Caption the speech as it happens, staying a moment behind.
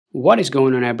What is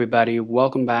going on, everybody?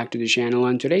 Welcome back to the channel.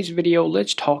 In today's video,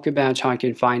 let's talk about how you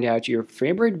can find out your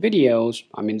favorite videos,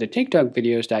 the TikTok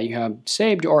videos that you have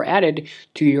saved or added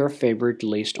to your favorite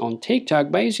list on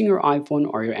TikTok by using your iPhone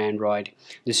or your Android.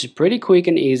 This is pretty quick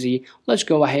and easy. Let's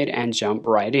go ahead and jump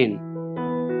right in.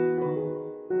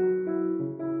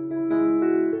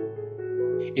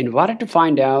 In order to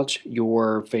find out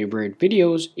your favorite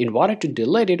videos, in order to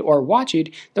delete it or watch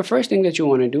it, the first thing that you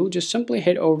want to do, just simply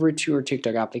head over to your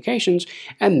TikTok applications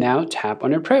and now tap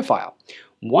on your profile.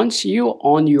 Once you're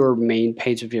on your main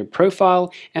page of your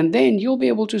profile, and then you'll be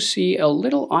able to see a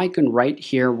little icon right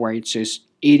here where it says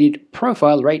edit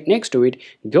profile right next to it.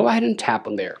 Go ahead and tap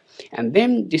on there, and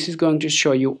then this is going to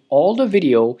show you all the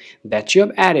video that you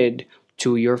have added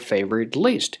to your favorite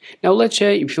list. Now let's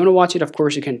say if you want to watch it, of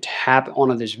course you can tap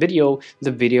on this video,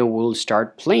 the video will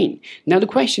start playing. Now the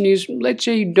question is, let's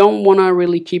say you don't want to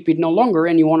really keep it no longer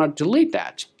and you want to delete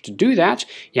that. To do that,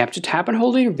 you have to tap and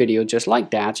hold your video just like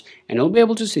that, and you'll be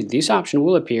able to see this option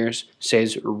will appear,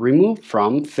 says remove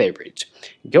from favorites.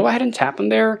 Go ahead and tap on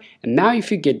there, and now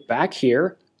if you get back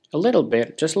here a little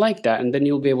bit just like that, and then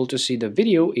you'll be able to see the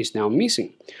video is now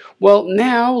missing. Well,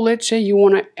 now let's say you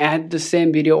want to add the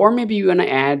same video, or maybe you want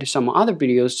to add some other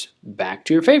videos back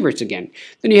to your favorites again.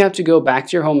 Then you have to go back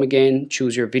to your home again,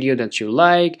 choose your video that you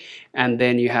like, and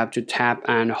then you have to tap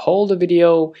and hold the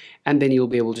video, and then you'll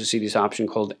be able to see this option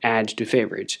called add to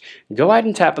favorites. Go ahead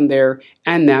and tap on there,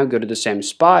 and now go to the same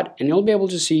spot, and you'll be able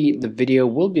to see the video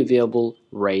will be available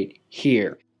right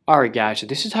here. Alright guys, so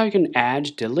this is how you can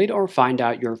add, delete, or find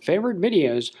out your favorite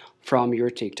videos from your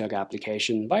TikTok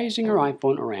application by using your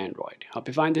iPhone or Android. Hope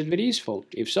you find this video useful.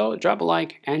 If so, drop a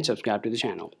like and subscribe to the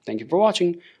channel. Thank you for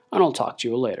watching, and I'll talk to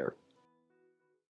you later.